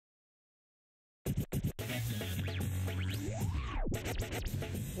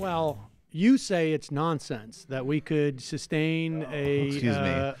Well, you say it's nonsense that we could sustain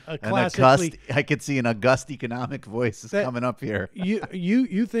a classically. I could see an august economic voice is coming up here.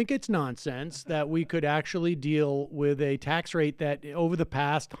 You think it's nonsense that we could actually deal with a tax rate that over the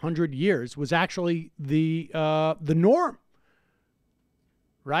past 100 years was actually the norm,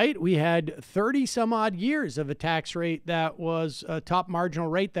 right? We had 30 some odd years of a tax rate that was a top marginal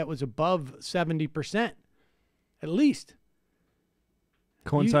rate that was above 70%, at least.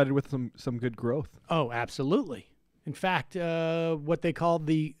 Coincided with some good growth. Oh, absolutely. In fact, what they called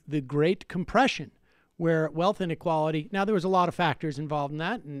the Great Compression, where wealth inequality, now there was a lot of factors involved in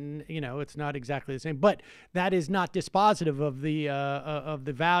that, and it's not exactly the same, but that is not dispositive of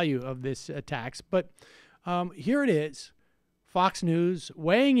the value of this tax. But here it is, Fox News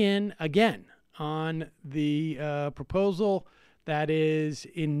weighing in again on the proposal that is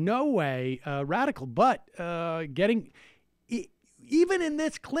in no way radical, but getting. Even in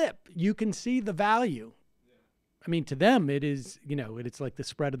this clip, you can see the value. I mean, to them, it is, it's like the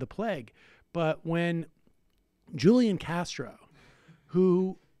spread of the plague. But when Julian Castro,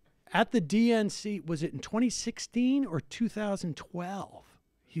 who at the DNC, was it in 2016 or 2012,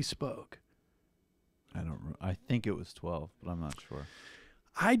 he spoke? I think it was 12, but I'm not sure.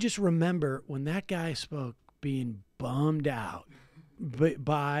 I just remember when that guy spoke being bummed out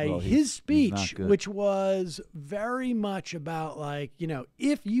by his speech, which was very much about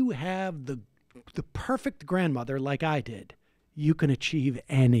if you have the perfect grandmother like I did, you can achieve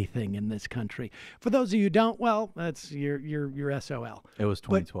anything in this country. For those of you who don't, well, that's your SOL. It was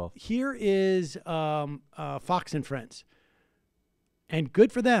 2012. But here is Fox and Friends, and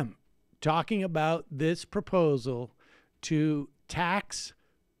good for them, talking about this proposal to tax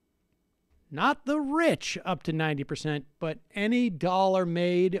not the rich up to 90%, but any dollar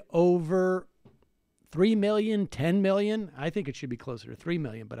made over 3 million, 10 million. I think it should be closer to 3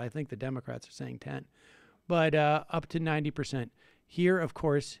 million, but I think the Democrats are saying 10. But up to 90%. Here, of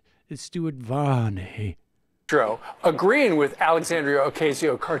course, is Stuart Varney. Agreeing with Alexandria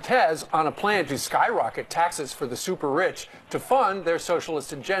Ocasio-Cortez on a plan to skyrocket taxes for the super rich to fund their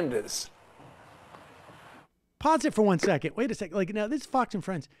socialist agendas. Pause it for 1 second. Wait a second. Now this is Fox and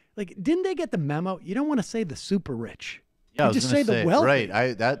Friends. Didn't they get the memo? You don't want to say the super rich. Yeah, you just say the wealthy.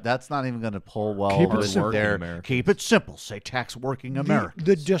 Right. That's not even going to pull well Keep it with simple, their Americans. keep it simple. Say tax working Americans.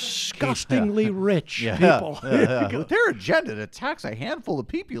 The disgustingly rich people. Their agenda to tax a handful of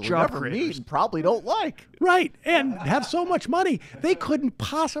people you never meet and probably don't like. Right, and have so much money they couldn't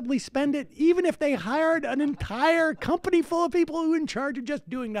possibly spend it, even if they hired an entire company full of people who are in charge of just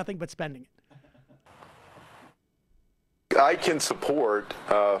doing nothing but spending it. I can support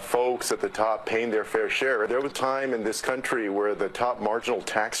folks at the top paying their fair share. There was a time in this country where the top marginal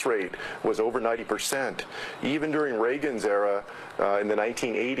tax rate was over 90%. Even during Reagan's era in the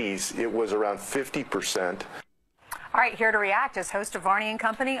 1980s, it was around 50%. All right, here to react is host of Varney and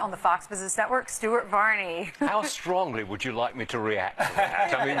Company on the Fox Business Network, Stuart Varney. How strongly would you like me to react to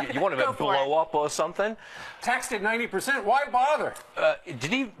that? I mean, you want to blow up or something? Taxed at 90%, why bother?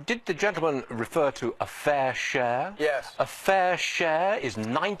 Did the gentleman refer to a fair share? Yes. A fair share is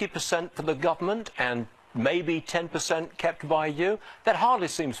 90% for the government and maybe 10% kept by you? That hardly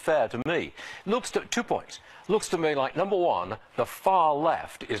seems fair to me. Looks to 2 points. Looks to me like, number one, the far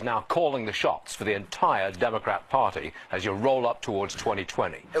left is now calling the shots for the entire Democrat Party as you roll up towards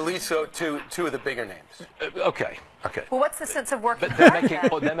 2020. At least so two of the bigger names. Okay. Well, what's the sense of working? But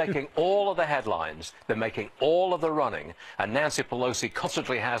they're making all of the headlines. They're making all of the running. And Nancy Pelosi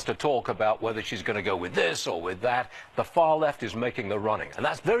constantly has to talk about whether she's going to go with this or with that. The far left is making the running. And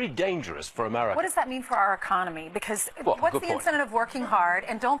that's very dangerous for America. What does that mean for our economy? Because Well, what's good the point. incentive of working hard?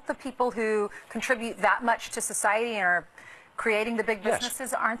 And don't the people who contribute that much to society and are creating the big Yes.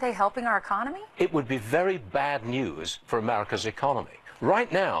 businesses, aren't they helping our economy? It would be very bad news for America's economy.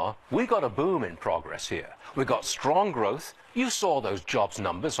 Right now, we've got a boom in progress here. We've got strong growth. You saw those jobs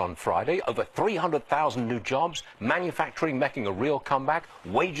numbers on Friday, over 300,000 new jobs, manufacturing making a real comeback,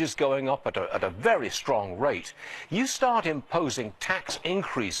 wages going up at a very strong rate. You start imposing tax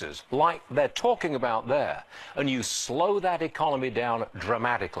increases like they're talking about there, and you slow that economy down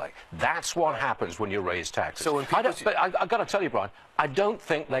dramatically. That's what happens when you raise taxes. So when I've got to tell you, Brian, I don't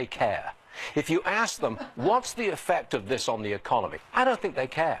think they care. If you ask them, what's the effect of this on the economy? I don't think they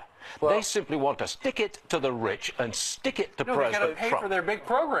care. Well, they simply want to stick it to the rich and stick it to they got President to pay Trump. for their big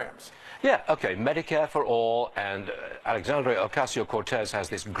programs. Yeah, okay, Medicare for all, and Alexandria Ocasio-Cortez has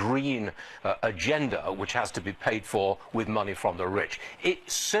this green agenda which has to be paid for with money from the rich. It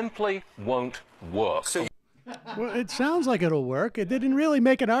simply won't work. Well, it sounds like it'll work. It didn't really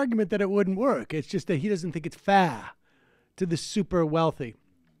make an argument that it wouldn't work. It's just that he doesn't think it's fair to the super wealthy.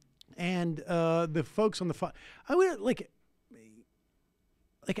 And the folks on the I would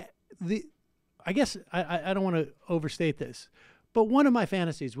I guess I don't want to overstate this, but one of my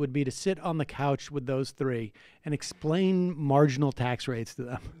fantasies would be to sit on the couch with those three and explain marginal tax rates to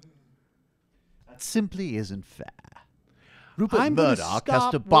them. That simply isn't fair. Rupert I'm gonna Murdoch has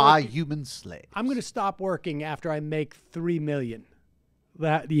stop to buy working. human slaves. I'm going to stop working after I make $3 million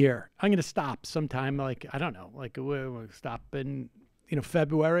that year. I'm going to stop sometime, like, I don't know, like we'll stop in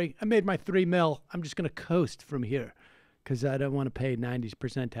February. I made my $3 million. I'm just going to coast from here because I don't want to pay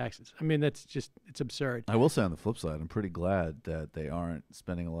 90% taxes. I mean, it's absurd. I will say on the flip side, I'm pretty glad that they aren't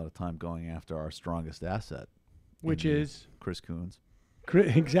spending a lot of time going after our strongest asset, Which is Chris Coons.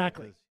 Exactly.